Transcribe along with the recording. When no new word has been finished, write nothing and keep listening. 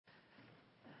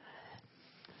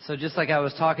So just like I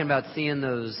was talking about seeing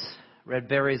those red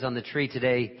berries on the tree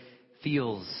today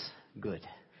feels good.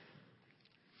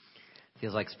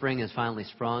 Feels like spring has finally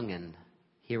sprung, and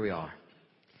here we are.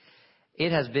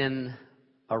 It has been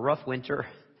a rough winter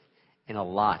in a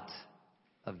lot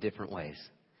of different ways.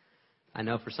 I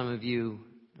know for some of you,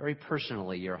 very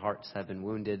personally, your hearts have been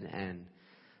wounded and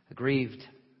grieved.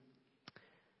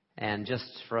 And just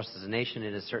for us as a nation,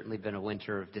 it has certainly been a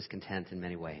winter of discontent in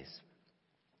many ways.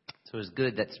 So it's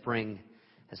good that spring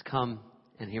has come,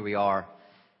 and here we are,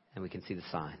 and we can see the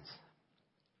signs.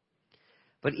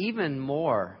 But even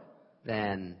more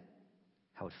than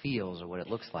how it feels or what it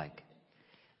looks like,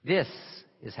 this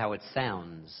is how it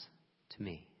sounds to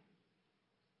me.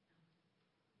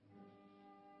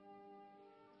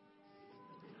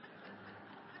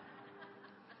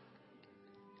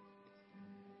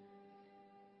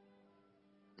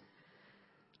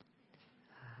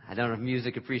 I don't have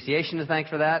music appreciation to thank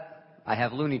for that. I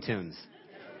have Looney Tunes.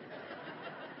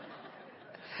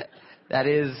 That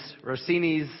is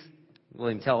Rossini's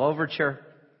William Tell Overture.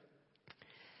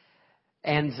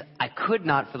 And I could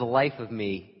not for the life of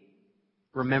me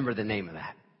remember the name of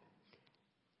that.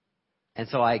 And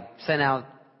so I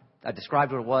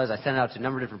described what it was. I sent it out to a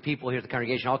number of different people here at the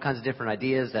congregation, all kinds of different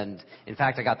ideas. And in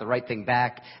fact, I got the right thing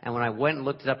back. And when I went and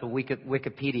looked it up in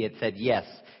Wikipedia, it said, yes,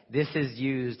 this is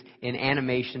used in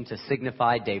animation to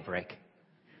signify daybreak.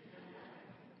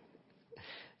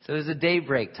 So it's a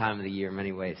daybreak time of the year in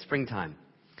many ways, springtime.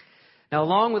 Now,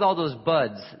 along with all those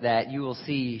buds that you will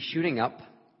see shooting up,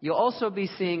 you'll also be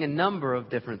seeing a number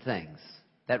of different things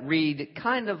that read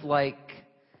kind of like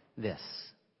this.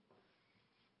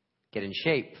 Get in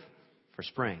shape for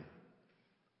spring.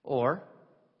 Or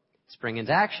spring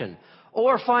into action.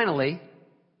 Or finally,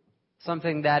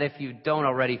 something that if you don't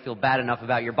already feel bad enough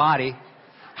about your body,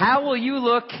 how will you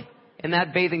look in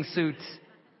that bathing suit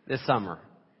this summer?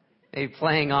 Maybe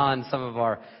playing on some of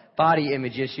our body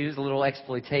image issues, a little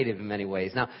exploitative in many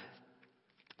ways. Now,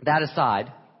 that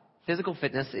aside, physical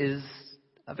fitness is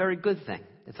a very good thing.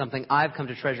 It's something I've come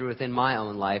to treasure within my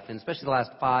own life, and especially the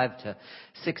last 5 to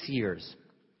 6 years,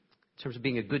 in terms of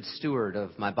being a good steward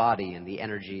of my body and the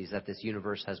energies that this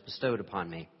universe has bestowed upon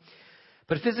me.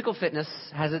 But physical fitness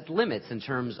has its limits in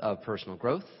terms of personal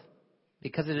growth,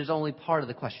 because it is only part of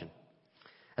the question.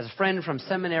 As a friend from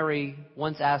seminary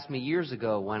once asked me years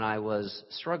ago when I was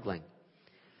struggling,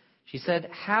 she said,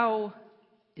 "How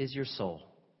is your soul?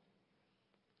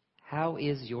 How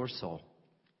is your soul?"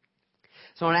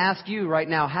 So I want to ask you right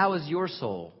now, how is your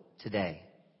soul today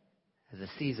as the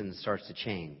season starts to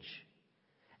change?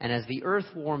 And as the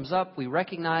earth warms up, we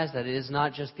recognize that it is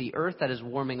not just the earth that is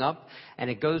warming up, and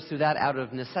it goes through that out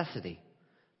of necessity.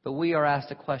 But we are asked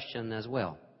a question as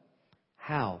well.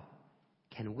 How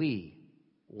can we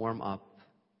warm up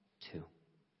too?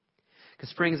 Because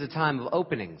spring is a time of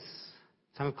openings.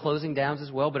 Time of closing downs as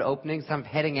well, but openings, time of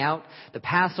heading out. The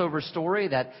Passover story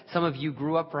that some of you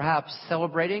grew up perhaps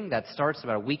celebrating, that starts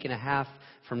about a week and a half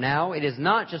from now. It is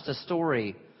not just a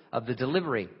story of the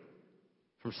delivery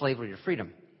from slavery to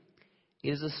freedom. It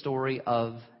is a story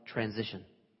of transition,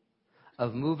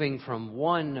 of moving from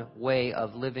one way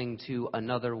of living to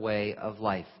another way of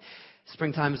life.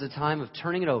 Springtime is a time of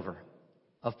turning it over,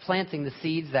 of planting the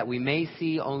seeds that we may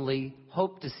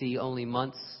hope to see only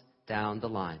months down the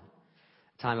line.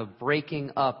 Time of breaking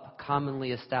up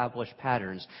commonly established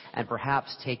patterns and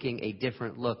perhaps taking a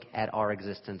different look at our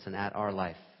existence and at our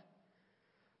life.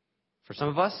 For some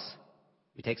of us,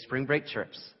 we take spring break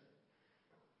trips,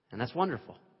 and that's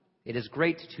wonderful. It is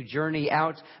great to journey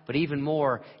out, but even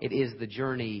more, it is the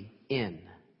journey in.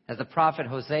 As the prophet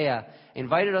Hosea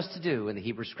invited us to do in the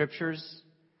Hebrew Scriptures,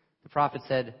 the prophet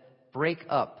said, break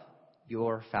up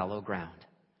your fallow ground.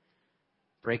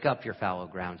 Break up your fallow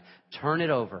ground. Turn it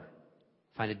over.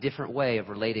 Find a different way of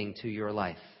relating to your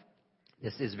life.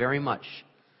 This is very much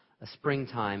a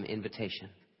springtime invitation.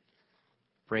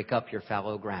 Break up your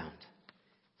fallow ground.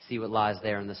 See what lies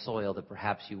there in the soil that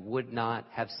perhaps you would not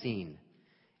have seen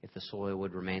if the soil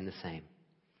would remain the same.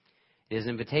 It is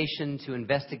an invitation to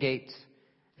investigate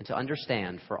and to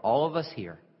understand for all of us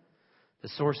here the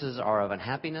sources are of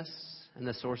unhappiness and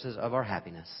the sources of our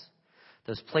happiness.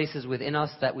 Those places within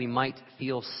us that we might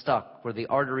feel stuck, where the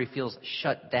artery feels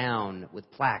shut down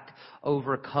with plaque,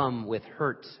 overcome with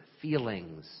hurt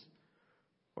feelings,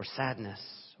 or sadness,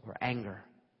 or anger.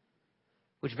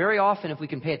 Which very often, if we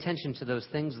can pay attention to those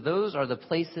things, those are the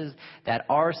places that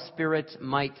our spirit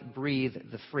might breathe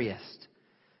the freest.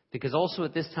 Because also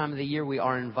at this time of the year, we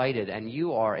are invited, and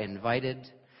you are invited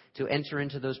to enter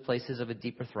into those places of a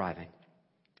deeper thriving,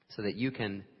 so that you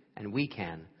can, and we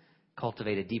can,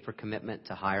 cultivate a deeper commitment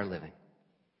to higher living.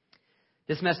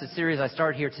 This message series I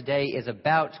start here today is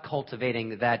about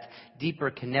cultivating that deeper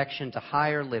connection to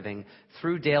higher living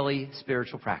through daily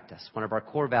spiritual practice, one of our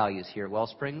core values here at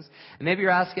Wellsprings. And maybe you're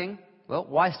asking, well,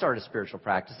 why start a spiritual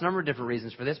practice? A number of different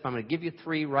reasons for this, but I'm going to give you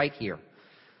 3 right here.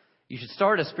 You should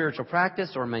start a spiritual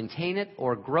practice or maintain it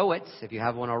or grow it if you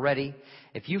have one already.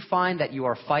 If you find that you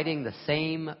are fighting the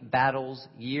same battles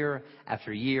year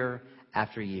after year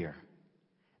after year,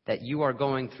 that you are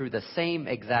going through the same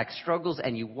exact struggles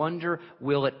and you wonder,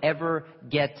 will it ever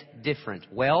get different?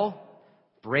 Well,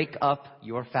 break up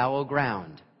your fallow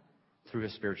ground through a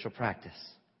spiritual practice.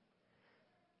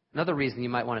 Another reason you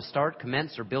might want to start,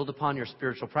 commence, or build upon your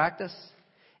spiritual practice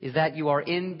is that you are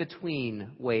in between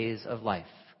ways of life.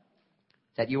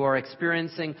 That you are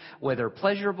experiencing, whether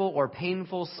pleasurable or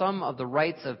painful, some of the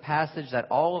rites of passage that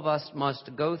all of us must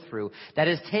go through, that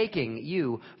is taking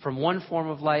you from one form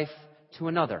of life to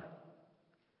another.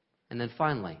 And then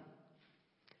finally,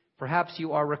 perhaps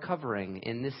you are recovering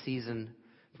in this season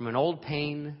from an old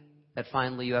pain that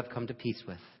finally you have come to peace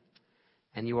with.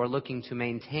 And you are looking to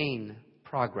maintain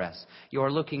progress. You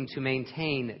are looking to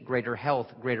maintain greater health,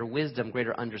 greater wisdom,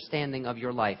 greater understanding of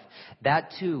your life.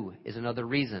 That too is another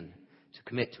reason to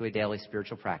commit to a daily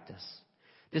spiritual practice.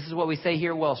 This is what we say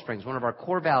here at Wellsprings, one of our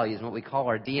core values and what we call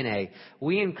our DNA.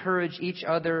 We encourage each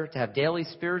other to have daily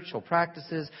spiritual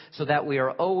practices so that we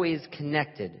are always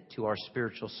connected to our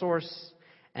spiritual source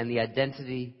and the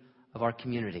identity of our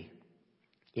community.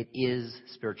 It is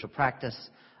spiritual practice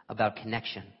about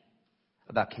connection,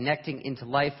 about connecting into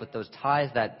life with those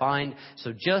ties that bind.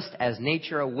 So just as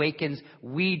nature awakens,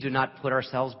 we do not put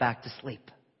ourselves back to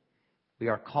sleep. We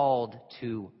are called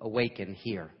to awaken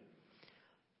here.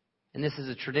 And this is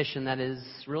a tradition that is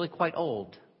really quite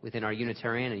old within our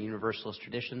Unitarian and Universalist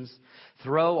traditions.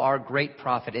 Thoreau, our great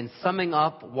prophet, in summing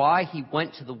up why he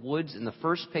went to the woods in the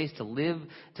first place to live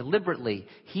deliberately,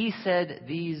 he said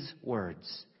these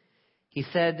words. He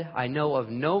said, "I know of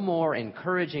no more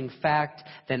encouraging fact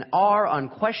than our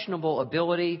unquestionable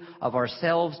ability of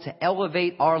ourselves to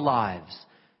elevate our lives,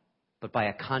 but by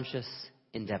a conscious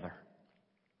endeavor."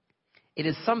 It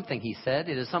is something, he said,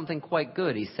 it is something quite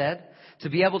good, he said, to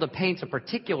be able to paint a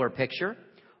particular picture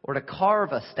or to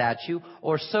carve a statue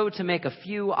or so to make a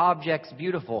few objects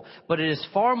beautiful. But it is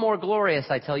far more glorious,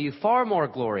 I tell you, far more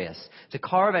glorious to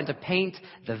carve and to paint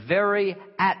the very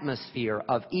atmosphere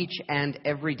of each and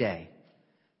every day,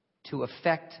 to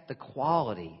affect the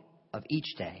quality of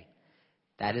each day.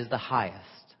 That is the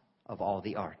highest of all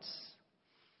the arts.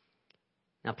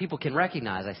 Now, people can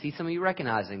recognize, I see some of you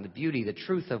recognizing the beauty, the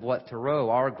truth of what Thoreau,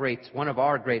 one of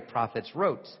our great prophets,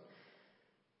 wrote.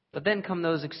 But then come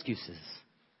those excuses.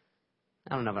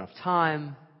 I don't have enough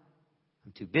time.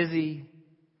 I'm too busy.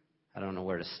 I don't know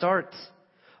where to start.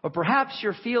 Or perhaps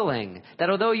you're feeling that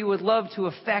although you would love to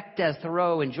affect, as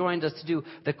Thoreau enjoined us to do,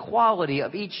 the quality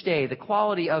of each day, the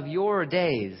quality of your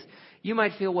days, you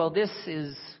might feel, well, this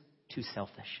is too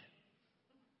selfish.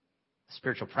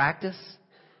 Spiritual practice?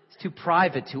 It's too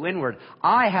private, too inward.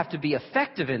 I have to be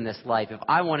effective in this life if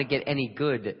I want to get any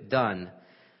good done.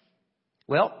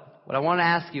 Well, what I want to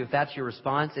ask you, if that's your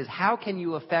response, is how can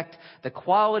you affect the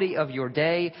quality of your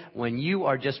day when you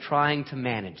are just trying to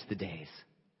manage the days?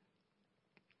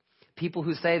 People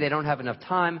who say they don't have enough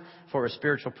time for a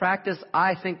spiritual practice,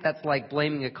 I think that's like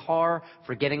blaming a car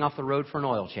for getting off the road for an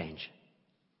oil change.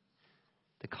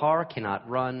 The car cannot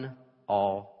run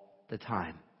all the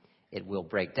time. It will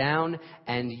break down,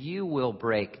 and you will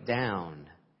break down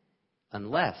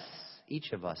unless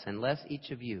each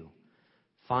of you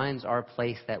finds our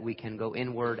place that we can go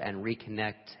inward and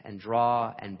reconnect and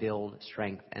draw and build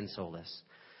strength and solace.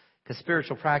 Because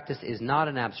spiritual practice is not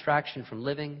an abstraction from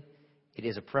living. It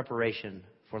is a preparation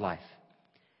for life.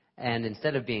 And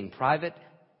instead of being private,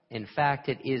 in fact,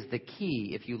 it is the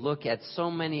key. If you look at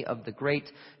so many of the great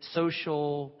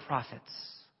social prophets,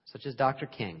 such as Dr.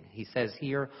 King, he says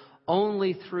here,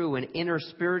 only through an inner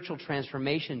spiritual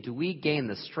transformation do we gain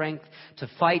the strength to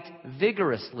fight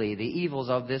vigorously the evils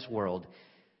of this world,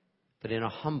 but in a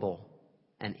humble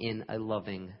and in a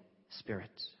loving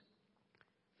spirit.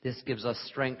 This gives us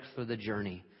strength for the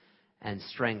journey and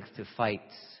strength to fight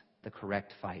the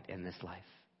correct fight in this life.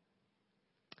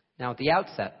 Now, at the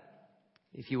outset,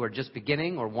 if you are just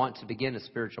beginning or want to begin a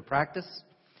spiritual practice,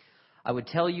 I would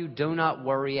tell you, do not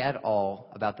worry at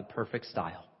all about the perfect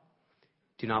style.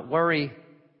 Do not worry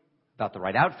about the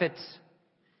right outfits,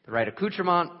 the right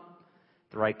accoutrement,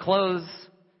 the right clothes.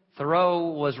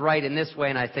 Thoreau was right in this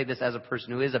way, and I say this as a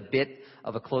person who is a bit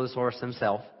of a clothes horse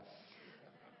himself.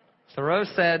 Thoreau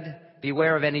said,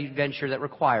 beware of any venture that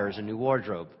requires a new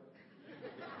wardrobe.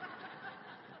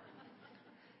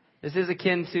 This is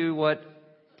akin to what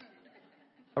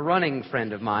a running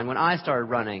friend of mine when I started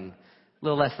running a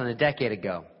little less than a decade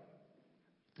ago.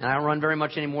 And I don't run very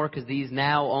much anymore because these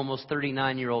now almost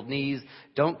 39-year-old knees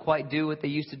don't quite do what they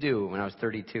used to do when I was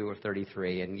 32 or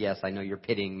 33. And yes, I know you're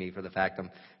pitying me for the fact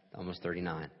I'm almost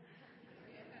 39.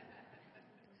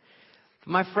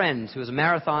 My friend, who was a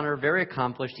marathoner, very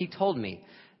accomplished, he told me,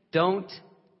 don't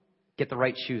get the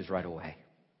right shoes right away.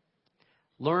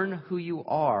 Learn who you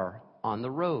are on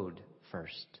the road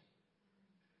first.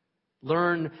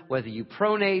 Learn whether you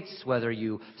pronate, whether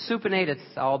you supinate. It's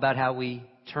all about how we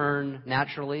turn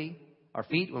naturally, our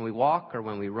feet when we walk or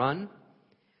when we run.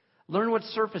 Learn what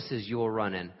surfaces you will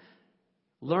run in.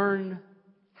 Learn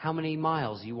how many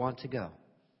miles you want to go.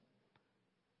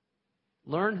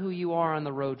 Learn who you are on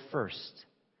the road first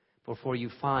before you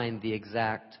find the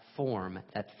exact form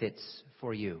that fits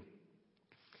for you.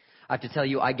 I have to tell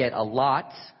you, I get a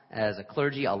lot, as a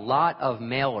clergy, a lot of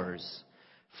mailers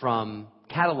from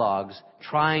catalogs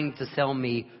trying to sell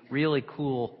me really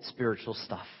cool spiritual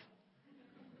stuff.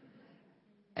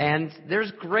 And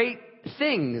there's great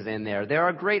things in there. There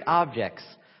are great objects.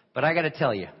 But I got to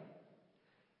tell you,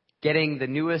 getting the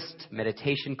newest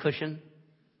meditation cushion,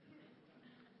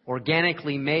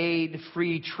 organically made,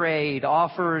 free trade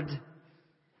offered,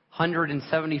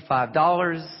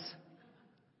 $175,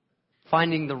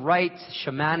 finding the right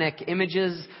shamanic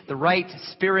images, the right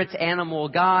spirit animal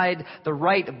guide, the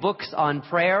right books on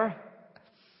prayer.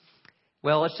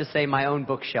 Well, let's just say my own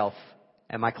bookshelf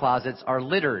and my closets are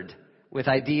littered with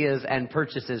ideas and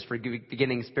purchases for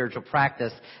beginning spiritual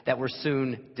practice that were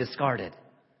soon discarded.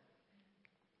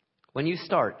 When you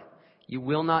start, you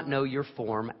will not know your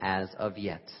form as of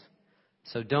yet.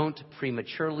 So don't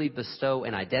prematurely bestow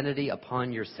an identity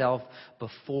upon yourself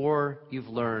before you've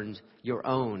learned your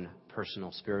own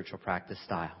personal spiritual practice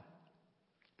style.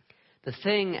 The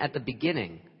thing at the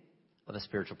beginning of a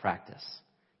spiritual practice,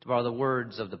 to borrow the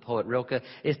words of the poet Rilke,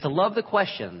 is to love the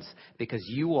questions because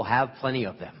you will have plenty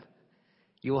of them.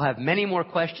 You will have many more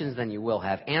questions than you will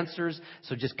have answers.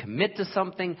 So just commit to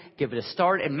something, give it a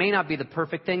start. It may not be the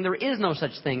perfect thing. There is no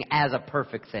such thing as a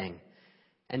perfect thing.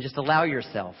 And just allow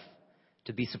yourself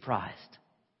to be surprised.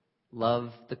 Love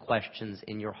the questions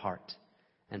in your heart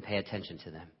and pay attention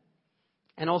to them.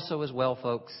 And also as well,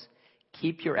 folks,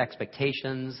 keep your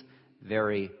expectations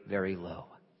very, very low.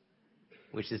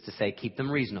 Which is to say, keep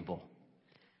them reasonable.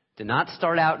 Do not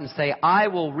start out and say, I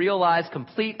will realize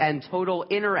complete and total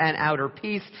inner and outer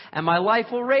peace, and my life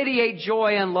will radiate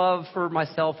joy and love for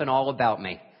myself and all about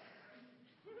me.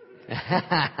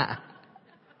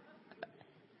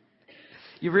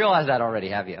 You realize that already,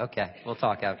 have you? Okay, we'll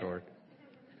talk afterward.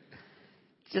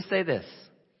 Just say this.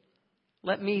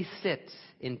 Let me sit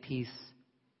in peace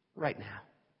right now.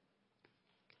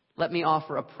 Let me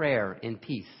offer a prayer in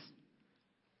peace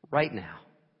right now.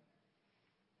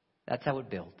 That's how it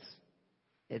builds.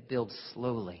 It builds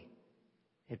slowly.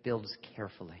 It builds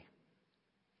carefully.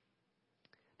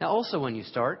 Now also when you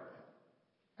start,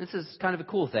 this is kind of a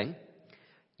cool thing,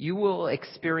 you will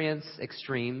experience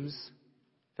extremes,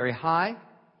 very high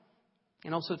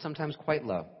and also sometimes quite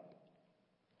low.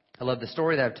 I love the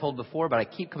story that I've told before, but I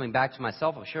keep coming back to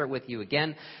myself. I'll share it with you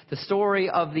again. The story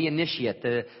of the initiate,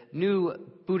 the new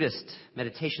Buddhist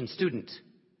meditation student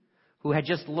who had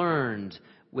just learned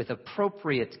with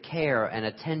appropriate care and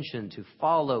attention to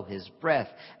follow his breath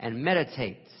and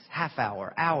meditate half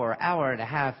hour, hour and a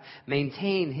half,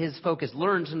 maintain his focus,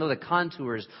 learn to know the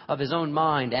contours of his own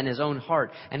mind and his own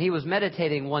heart. And he was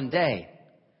meditating one day,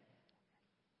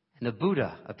 and the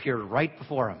Buddha appeared right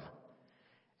before him.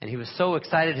 And he was so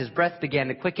excited, his breath began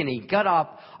to quicken. He got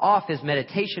up off his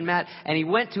meditation mat, and he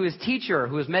went to his teacher,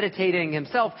 who was meditating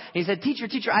himself. And he said,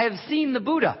 Teacher, I have seen the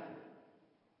Buddha.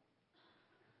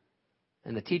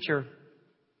 And the teacher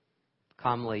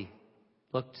calmly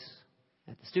looked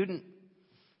at the student,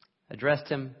 addressed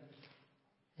him,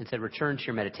 and said, return to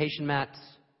your meditation mat,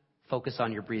 focus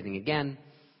on your breathing again,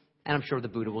 and I'm sure the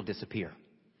Buddha will disappear.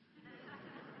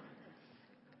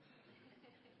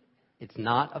 It's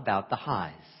not about the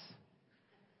highs.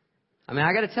 I mean,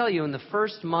 I got to tell you, in the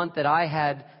first month that I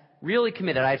had really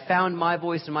committed, I had found my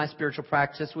voice in my spiritual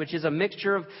practice, which is a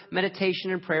mixture of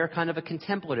meditation and prayer, kind of a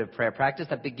contemplative prayer practice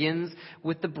that begins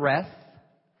with the breath,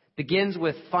 begins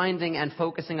with finding and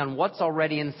focusing on what's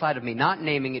already inside of me, not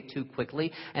naming it too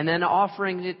quickly, and then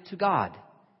offering it to God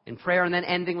in prayer, and then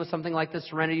ending with something like the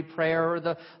Serenity Prayer or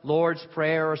the Lord's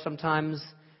Prayer, or sometimes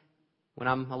when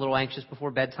I'm a little anxious before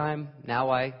bedtime,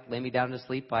 now I lay me down to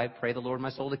sleep, I pray the Lord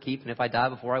my soul to keep, and if I die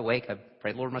before I wake, I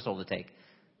pray the Lord my soul to take.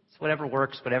 It's whatever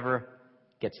works, whatever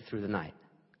gets you through the night.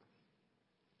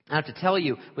 I have to tell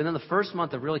you, within the first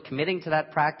month of really committing to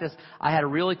that practice, I had a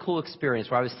really cool experience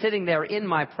where I was sitting there in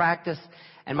my practice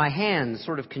and my hands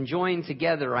sort of conjoined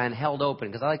together and held open,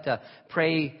 because I like to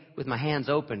pray with my hands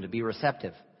open to be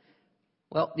receptive.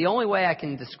 Well, the only way I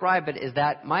can describe it is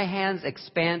that my hands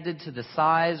expanded to the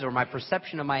size, or my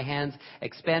perception of my hands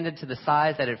expanded to the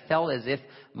size that it felt as if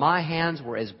my hands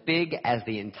were as big as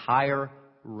the entire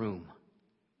room.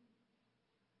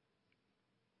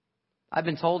 I've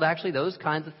been told actually those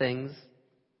kinds of things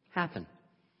happen.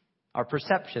 Our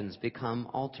perceptions become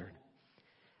altered.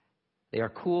 They are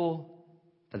cool,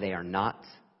 but they are not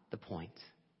the point.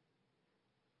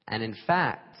 And in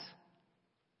fact,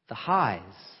 the highs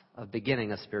of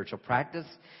beginning a spiritual practice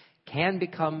can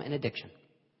become an addiction.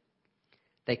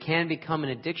 They can become an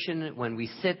addiction when we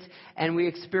sit and we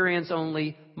experience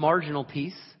only marginal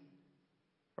peace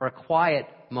or a quiet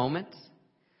moment.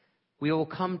 We will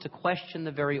come to question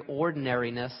the very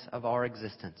ordinariness of our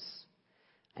existence,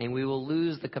 and we will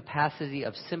lose the capacity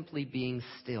of simply being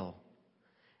still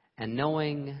and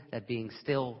knowing that being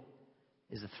still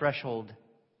is the threshold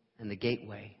and the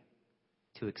gateway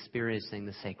to experiencing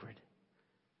the sacred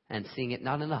and seeing it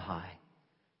not in the high,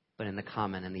 but in the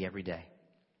common and the everyday.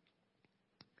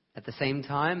 At the same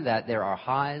time that there are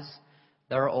highs,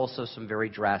 there are also some very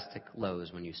drastic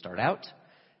lows when you start out.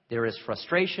 There is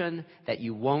frustration that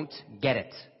you won't get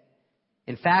it.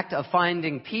 In fact, of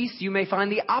finding peace, you may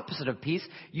find the opposite of peace.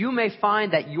 You may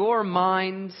find that your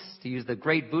mind, to use the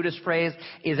great Buddhist phrase,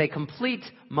 is a complete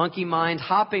monkey mind,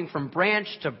 hopping from branch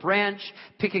to branch,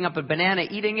 picking up a banana,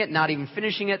 eating it, not even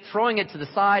finishing it, throwing it to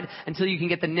the side until you can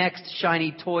get the next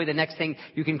shiny toy, the next thing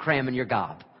you can cram in your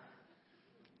gob.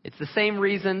 It's the same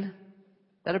reason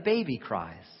that a baby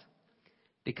cries,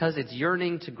 because its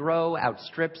yearning to grow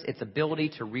outstrips its ability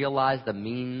to realize the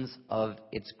means of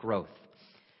its growth.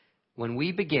 When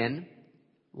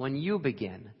you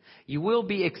begin, you will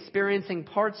be experiencing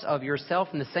parts of yourself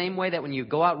in the same way that when you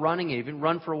go out running and even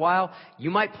run for a while,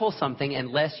 you might pull something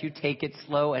unless you take it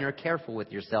slow and are careful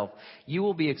with yourself. You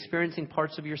will be experiencing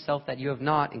parts of yourself that you have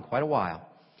not in quite a while.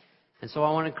 And so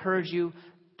I want to encourage you,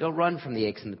 don't run from the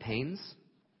aches and the pains.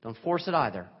 Don't force it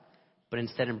either, but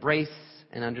instead embrace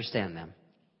and understand them.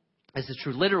 This is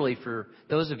true literally for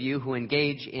those of you who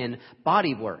engage in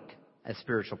body work as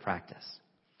spiritual practice.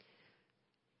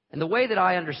 And the way that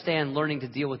I understand learning to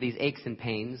deal with these aches and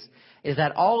pains is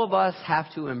that all of us have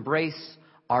to embrace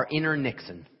our inner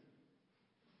Nixon.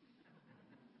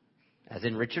 As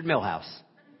in Richard Milhouse.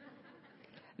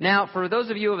 Now, for those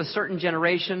of you of a certain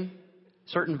generation,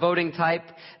 certain voting type,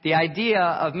 the idea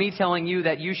of me telling you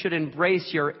that you should embrace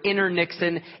your inner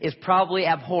Nixon is probably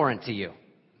abhorrent to you.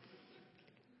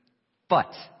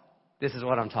 But this is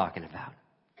what I'm talking about.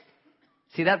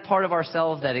 See, that part of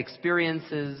ourselves that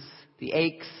experiences the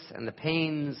aches and the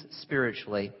pains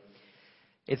spiritually,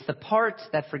 it's the part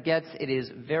that forgets it is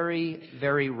very,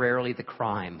 very rarely the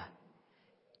crime.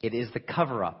 It is the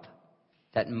cover-up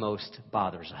that most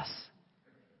bothers us.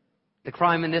 The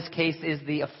crime in this case is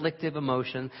the afflictive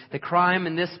emotion. The crime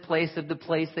in this place is the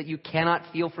place that you cannot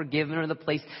feel forgiven, or the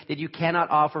place that you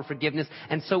cannot offer forgiveness.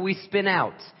 And so we spin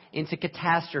out into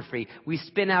catastrophe. We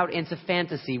spin out into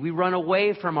fantasy. We run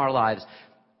away from our lives.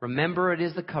 Remember, it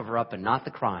is the cover-up and not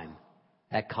the crime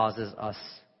that causes us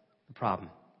the problem.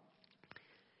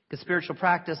 Because spiritual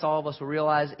practice, all of us will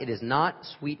realize, it is not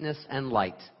sweetness and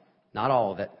light. Not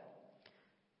all of it.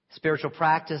 Spiritual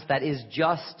practice that is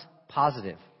just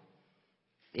positive.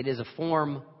 It is a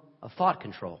form of thought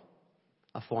control,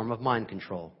 a form of mind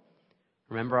control.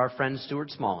 Remember our friend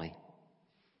Stuart Smalley.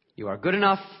 You are good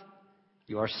enough,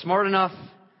 you are smart enough,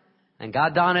 and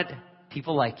God darn it,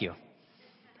 people like you.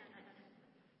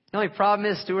 The only problem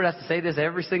is Stuart has to say this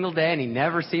every single day, and he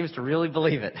never seems to really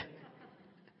believe it.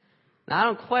 Now, I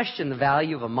don't question the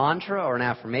value of a mantra or an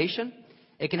affirmation.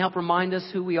 It can help remind us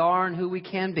who we are and who we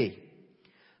can be.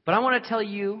 But I want to tell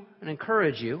you and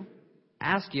encourage you,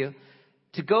 ask you,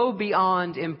 to go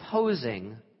beyond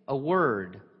imposing a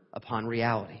word upon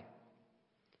reality.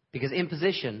 Because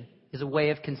imposition is a way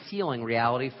of concealing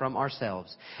reality from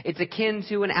ourselves. It's akin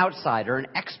to an outsider, an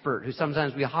expert who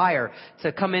sometimes we hire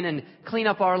to come in and clean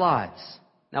up our lives.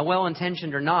 Now,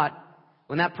 well-intentioned or not,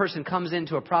 when that person comes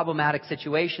into a problematic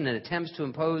situation and attempts to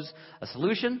impose a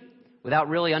solution without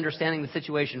really understanding the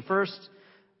situation first,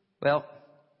 well,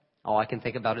 all I can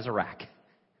think about is Iraq.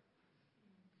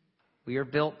 We are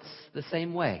built the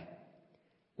same way.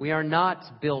 We are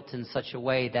not built in such a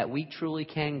way that we truly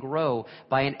can grow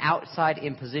by an outside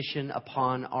imposition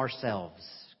upon ourselves.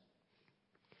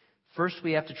 First,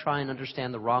 we have to try and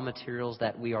understand the raw materials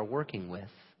that we are working with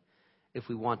if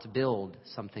we want to build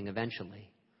something eventually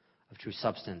of true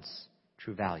substance,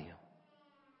 true value.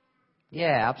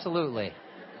 Yeah, absolutely.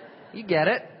 You get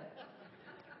it.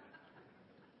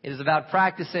 It is about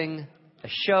practicing a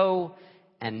show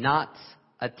and not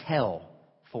a tell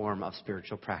form of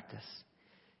spiritual practice.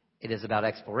 It is about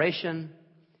exploration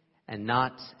and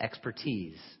not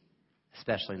expertise,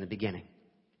 especially in the beginning.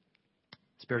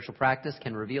 Spiritual practice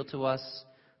can reveal to us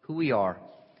who we are,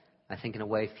 I think, in a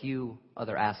way few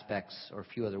other aspects or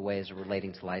few other ways of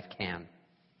relating to life can.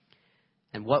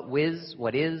 And what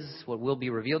will be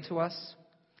revealed to us?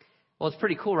 Well, it's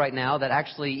pretty cool right now that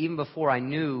actually, even before I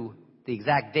knew the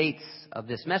exact dates of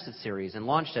this message series and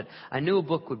launched it, I knew a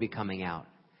book would be coming out.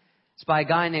 It's by a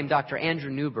guy named Dr. Andrew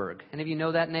Newberg. Any of you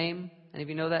know that name?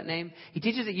 He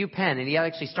teaches at UPenn, and he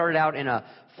actually started out in a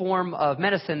form of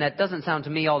medicine that doesn't sound to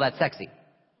me all that sexy.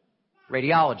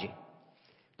 Radiology.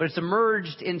 But it's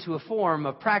emerged into a form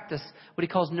of practice, what he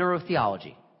calls neurotheology.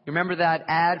 You remember that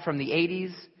ad from the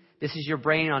 80s? This is your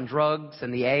brain on drugs,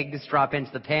 and the eggs drop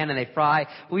into the pan and they fry.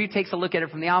 Well, he takes a look at it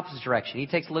from the opposite direction. He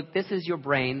takes a look, this is your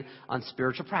brain on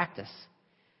spiritual practice.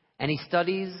 And he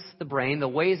studies the brain, the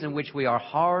ways in which we are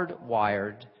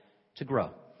hardwired to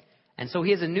grow. And so he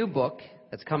has a new book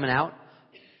that's coming out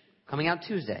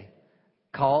Tuesday,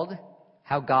 called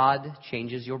How God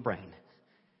Changes Your Brain.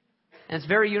 And it's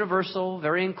very universal,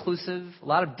 very inclusive, a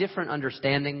lot of different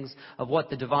understandings of what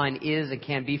the divine is and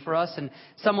can be for us. And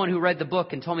someone who read the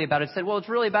book and told me about it said, well, it's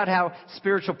really about how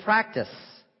spiritual practice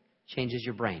changes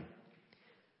your brain.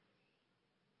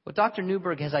 What Dr.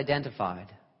 Newberg has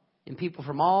identified in people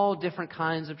from all different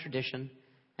kinds of tradition,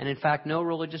 and in fact no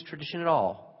religious tradition at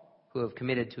all, who have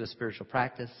committed to a spiritual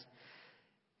practice,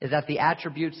 is that the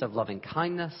attributes of loving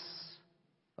kindness,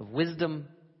 of wisdom,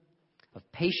 of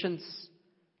patience,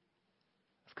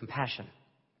 compassion.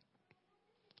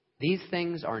 These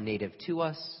things are native to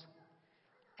us,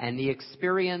 and the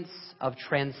experience of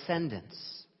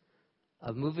transcendence,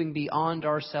 of moving beyond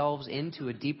ourselves into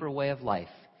a deeper way of life,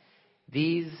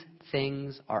 these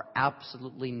things are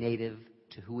absolutely native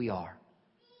to who we are.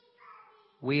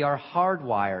 We are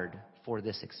hardwired for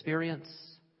this experience.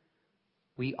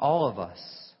 All of us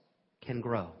can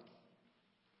grow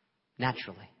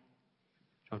naturally.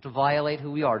 Don't have to violate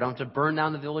who we are. Don't have to burn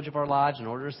down the village of our lives in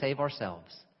order to save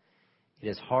ourselves. It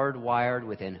is hardwired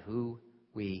within who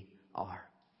we are.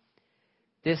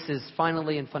 This is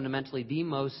finally and fundamentally the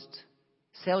most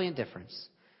salient difference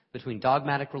between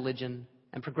dogmatic religion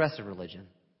and progressive religion,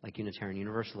 like Unitarian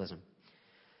Universalism.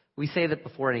 We say that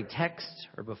before any text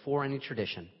or before any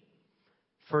tradition,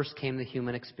 first came the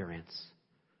human experience.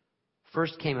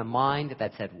 First came a mind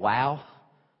that said, wow,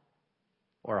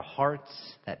 or a heart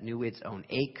that knew its own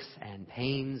aches and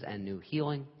pains and knew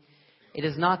healing. It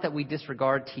is not that we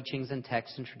disregard teachings and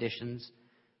texts and traditions.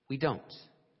 We don't.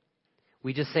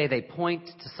 We just say they point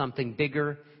to something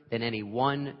bigger than any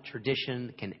one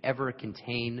tradition can ever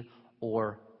contain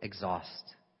or exhaust.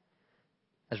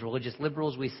 As religious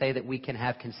liberals, we say that we can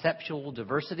have conceptual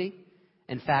diversity.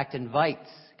 In fact, invite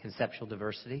conceptual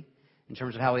diversity in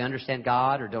terms of how we understand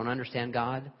God or don't understand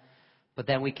God. But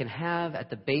then we can have at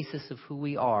the basis of who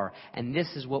we are, and this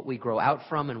is what we grow out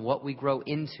from and what we grow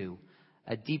into,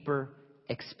 a deeper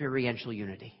experiential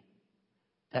unity.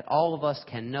 That all of us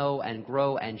can know and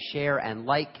grow and share and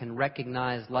can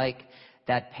recognize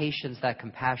that patience, that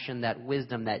compassion, that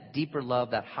wisdom, that deeper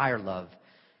love, that higher love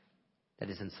that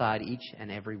is inside each and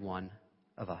every one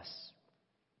of us.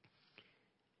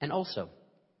 And also,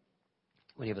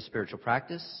 when you have a spiritual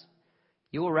practice,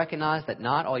 you will recognize that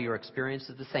not all your experience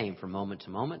is the same from moment to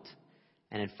moment.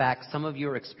 And in fact, some of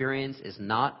your experience is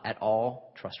not at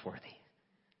all trustworthy.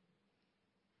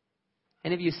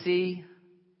 Any of you see,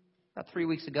 about 3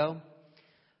 weeks ago,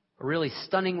 a really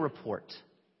stunning report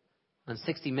on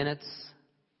 60 Minutes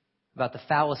about the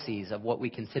fallacies of what we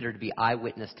consider to be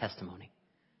eyewitness testimony?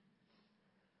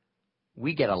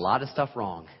 We get a lot of stuff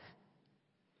wrong,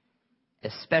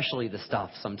 especially the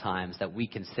stuff sometimes that we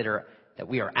consider that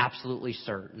we are absolutely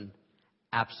certain,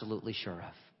 absolutely sure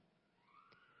of.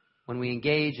 When we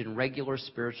engage in regular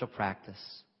spiritual practice,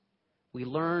 we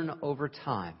learn over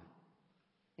time,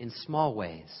 in small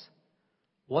ways,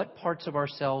 what parts of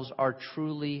ourselves are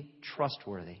truly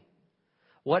trustworthy,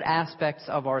 what aspects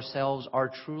of ourselves are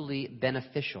truly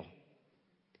beneficial.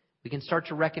 We can start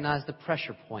to recognize the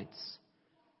pressure points,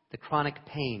 the chronic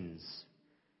pains,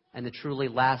 and the truly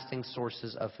lasting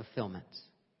sources of fulfillment.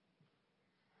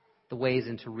 The ways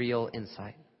into real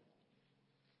insight.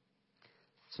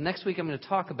 So next week I'm going to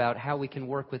talk about how we can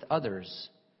work with others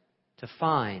to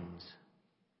find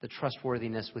the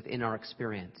trustworthiness within our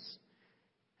experience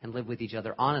and live with each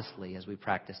other honestly as we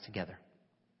practice together.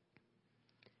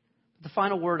 The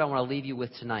final word I want to leave you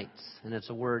with tonight, and it's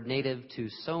a word native to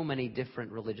so many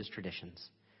different religious traditions,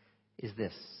 is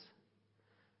this.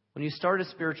 When you start a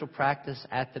spiritual practice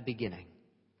at the beginning,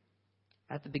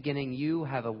 you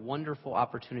have a wonderful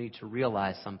opportunity to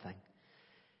realize something.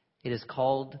 It is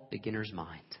called beginner's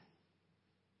mind.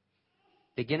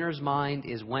 Beginner's mind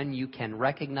is when you can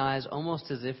recognize, almost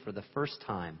as if for the first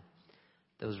time,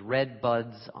 those red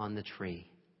buds on the tree.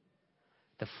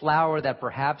 The flower that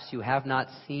perhaps you have not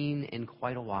seen in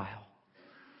quite a while.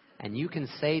 And you can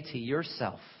say to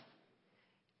yourself,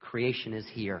 creation is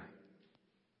here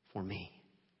for me.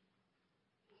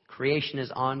 Creation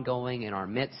is ongoing in our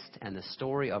midst, and the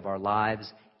story of our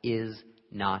lives is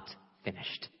not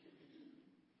finished.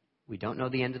 We don't know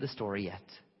the end of the story yet.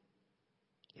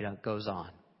 It goes on.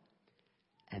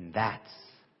 And that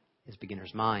is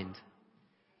beginner's mind.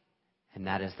 And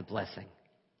that is the blessing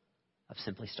of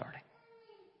simply starting.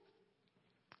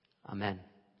 Amen.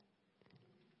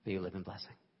 May you live in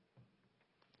blessing.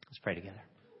 Let's pray together.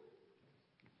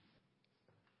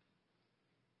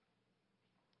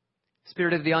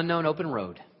 Spirit of the unknown, open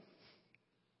road.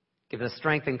 Give us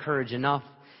strength and courage enough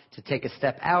to take a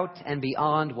step out and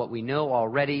beyond what we know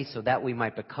already so that we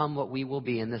might become what we will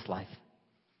be in this life.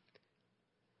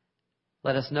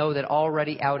 Let us know that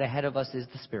already out ahead of us is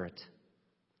the Spirit,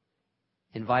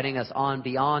 inviting us on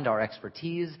beyond our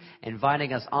expertise,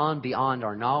 inviting us on beyond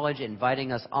our knowledge,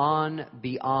 inviting us on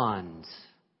beyond.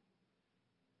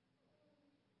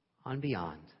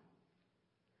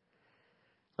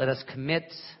 Let us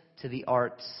commit to the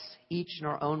arts, each in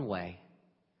our own way,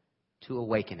 to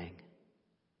awakening.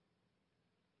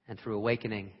 And through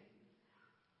awakening,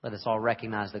 let us all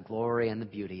recognize the glory and the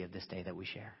beauty of this day that we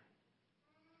share.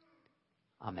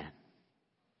 Amen.